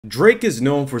Drake is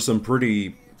known for some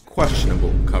pretty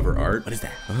questionable cover art. What is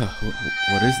that?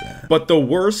 What is that? But the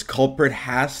worst culprit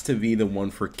has to be the one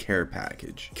for Care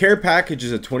Package. Care Package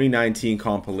is a 2019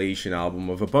 compilation album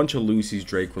of a bunch of Lucy's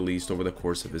Drake released over the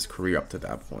course of his career up to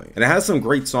that point. And it has some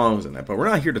great songs in it, but we're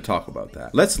not here to talk about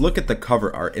that. Let's look at the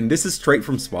cover art, and this is straight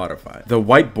from Spotify. The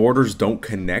white borders don't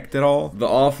connect at all. The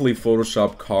awfully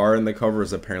photoshopped car in the cover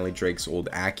is apparently Drake's old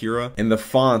Acura, and the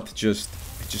font just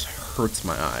hurts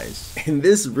my eyes. And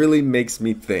this really makes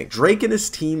me think. Drake and his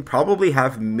team probably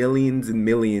have millions and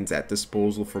millions at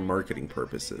disposal for marketing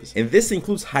purposes. And this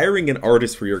includes hiring an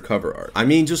artist for your cover art. I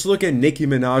mean, just look at Nicki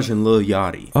Minaj and Lil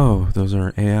Yachty. Oh, those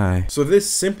are AI. So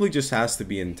this simply just has to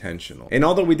be intentional. And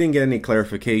although we didn't get any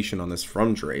clarification on this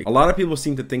from Drake, a lot of people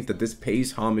seem to think that this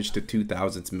pays homage to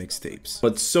 2000s mixtapes.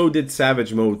 But so did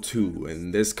Savage Mode 2,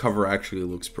 and this cover actually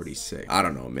looks pretty sick. I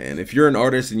don't know, man. If you're an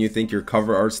artist and you think your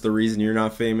cover art's the reason you're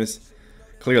not famous,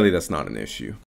 clearly that's not an issue.